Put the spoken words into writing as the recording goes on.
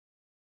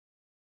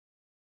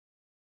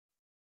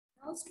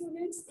Now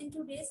students, in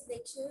today's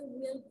lecture,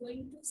 we are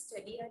going to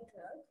study a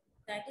drug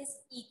that is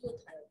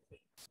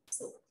echothiophate.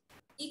 So,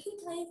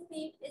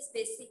 echothiophate is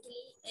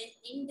basically an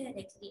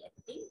indirectly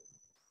acting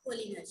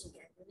cholinergic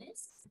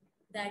agonist.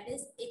 That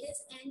is, it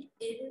is an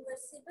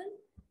irreversible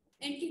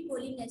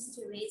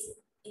anticholinesterase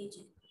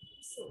agent.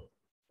 So,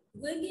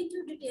 going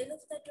into detail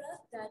of the drug,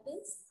 that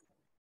is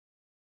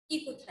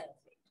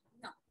echothiophate.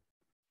 Now,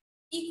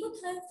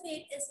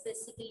 echothiophate is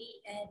basically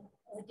an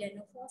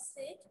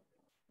organophosphate.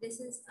 This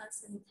is a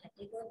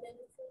synthetic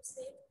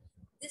organophosphate.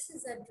 This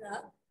is a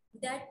drug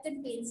that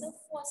contains a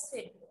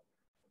phosphate group.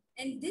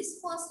 And this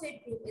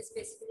phosphate group is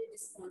basically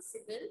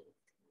responsible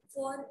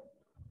for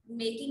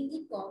making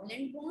the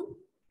covalent bond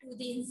to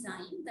the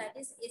enzyme that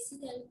is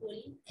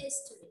acetylcholine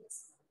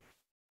esterase.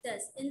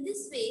 Thus, in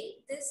this way,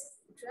 this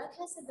drug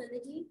has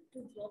ability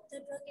to block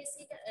the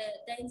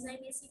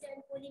enzyme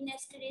acetylcholine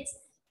esterase.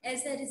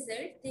 As a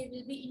result, there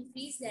will be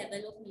increased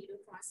level of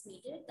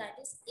neurotransmitter that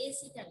is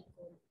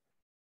acetylcholine.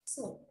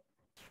 So,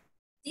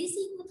 this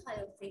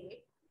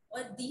echothiophate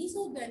or these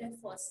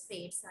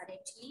organophosphates are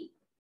actually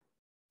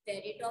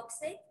very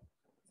toxic.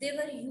 They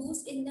were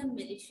used in the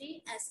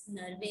military as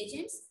nerve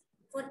agents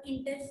for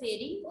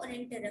interfering or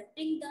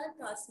interrupting the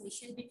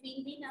transmission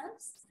between the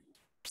nerves.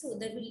 So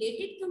the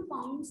related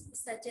compounds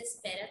such as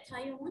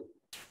parathione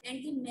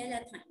and the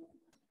malathione,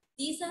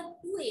 these are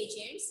two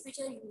agents which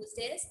are used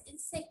as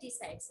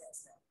insecticides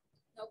as well.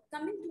 Now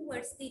coming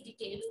towards the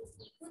detail of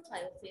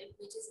echothiophate,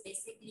 which is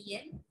basically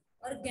an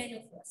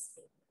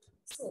organophosphate.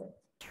 So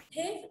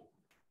here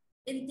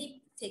in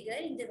the figure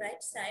in the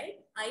right side,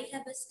 I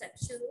have a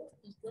structure of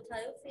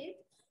echothiophate.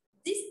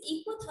 This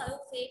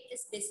echothiophate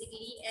is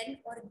basically an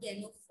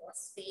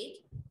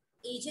organophosphate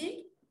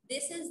agent.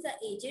 This is the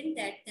agent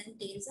that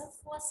contains a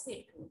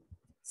phosphate group.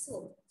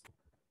 So,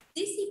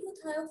 this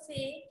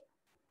echothiophate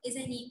is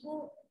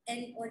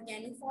an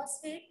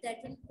organophosphate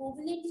that will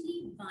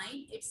covalently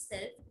bind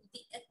itself to the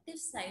active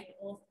site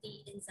of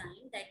the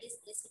enzyme that is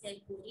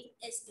acetylcholine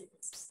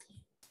esterase.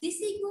 This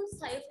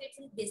echothiophate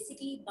will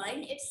basically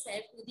bind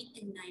itself to the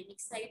anionic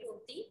site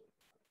of the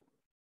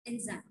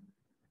enzyme,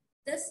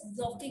 thus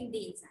blocking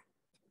the enzyme.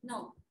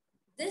 Now,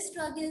 this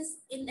drug is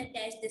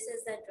attached, this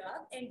is the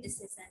drug and this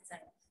is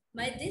enzyme.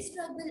 This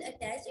drug will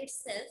attach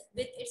itself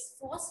with its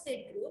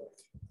phosphate group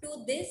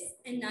to this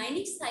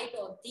anionic site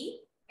of the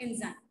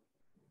enzyme.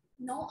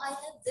 Now I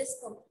have this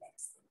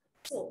complex.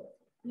 So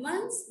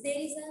once there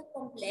is a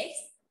complex,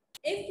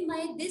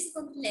 if this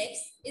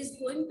complex is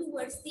going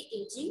towards the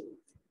aging,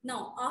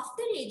 now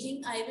after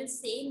aging, I will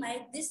say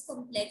this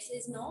complex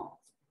is now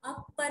a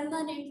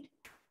permanent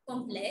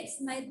complex.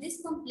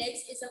 This complex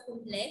is a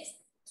complex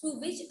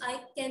through which I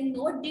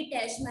cannot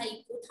detach my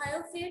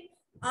echothiophate.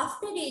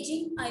 After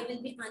aging, I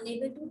will be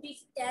unable to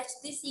detach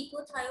this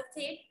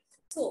echothiophate.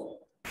 So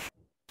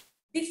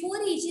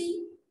before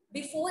aging,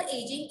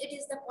 it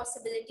is the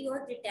possibility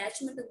or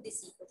detachment of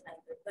this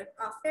echothiophate. But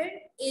after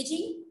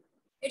aging,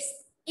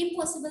 it's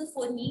impossible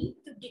for me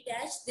to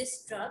detach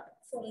this drug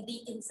from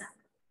the enzyme.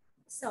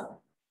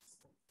 So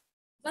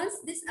once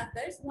this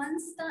occurs,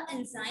 once the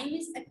enzyme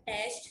is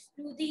attached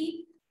to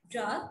the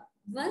drug,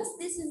 once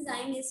this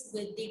enzyme is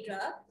with the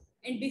drug,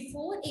 and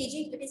before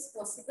aging, it is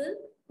possible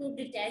to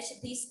detach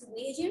these two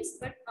agents,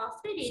 but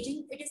after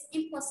aging, it is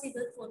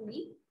impossible for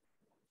me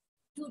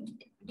to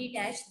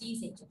detach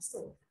these agents.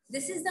 So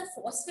this is the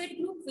phosphate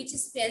group which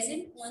is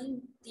present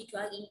on the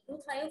drug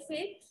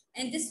echothiophate,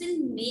 and this will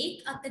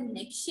make a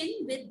connection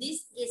with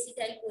this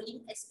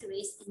acetylcholine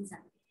esterase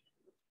enzyme.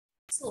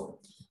 So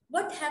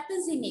what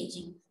happens in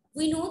aging?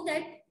 We know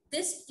that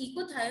this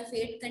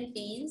echothiophate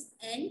contains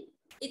an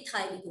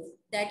ethyl group,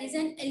 that is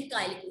an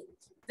alkyl group.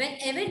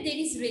 Whenever there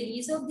is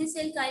release of this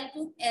alkyl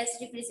group as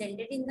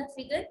represented in the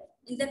figure,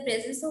 in the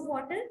presence of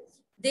water,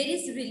 there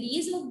is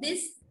release of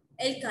this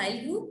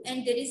alkyl group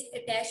and there is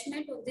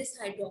attachment of this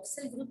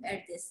hydroxyl group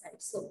at this side.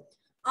 So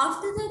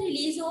after the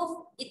release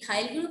of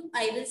ethyl group,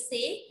 I will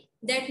say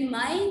that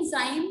my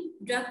enzyme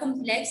drug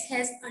complex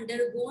has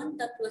undergone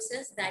the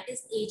process that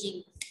is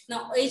aging.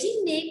 Now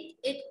aging makes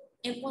it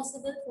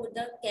impossible for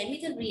the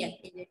chemical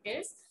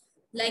reactivators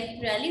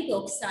like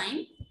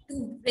pralidoxime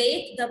to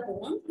break the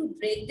bond, to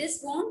break this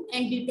bond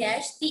and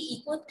detach the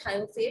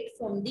echothiophate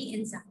from the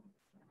enzyme.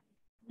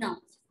 Now,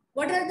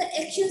 what are the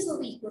actions of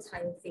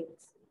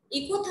echothiophate?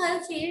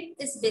 Echothiophate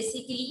is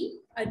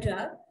basically a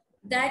drug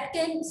that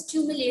can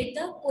stimulate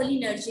the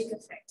cholinergic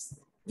effects.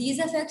 These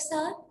effects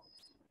are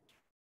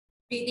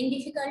breathing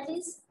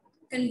difficulties,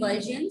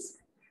 convulsions,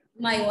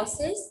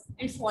 meiosis,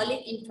 and falling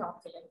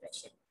intraocular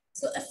pressure.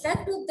 So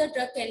effect of the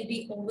drug can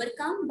be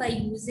overcome by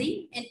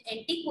using an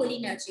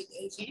anticholinergic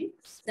agent,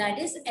 that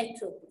is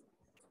atropine.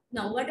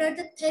 Now, what are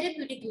the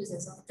therapeutic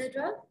uses of the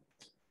drug?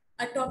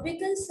 A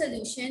topical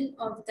solution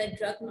of the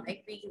drug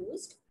might be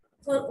used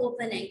for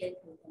open-angle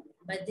glaucoma,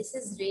 but this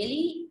is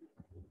really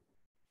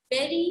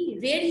very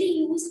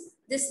rarely used.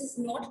 This is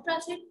not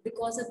preferred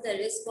because of the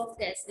risk of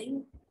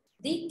causing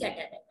the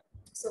cataract.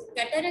 So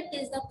cataract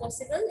is the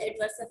possible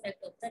adverse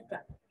effect of the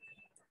drug.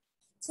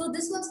 So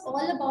this was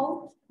all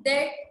about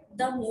that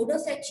the mode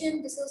of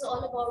action. This was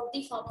all about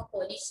the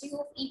pharmacology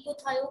of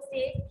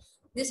echothiophate.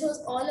 This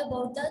was all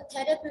about the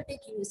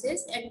therapeutic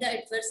uses and the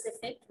adverse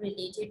effect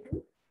related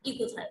to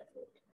echothiophate.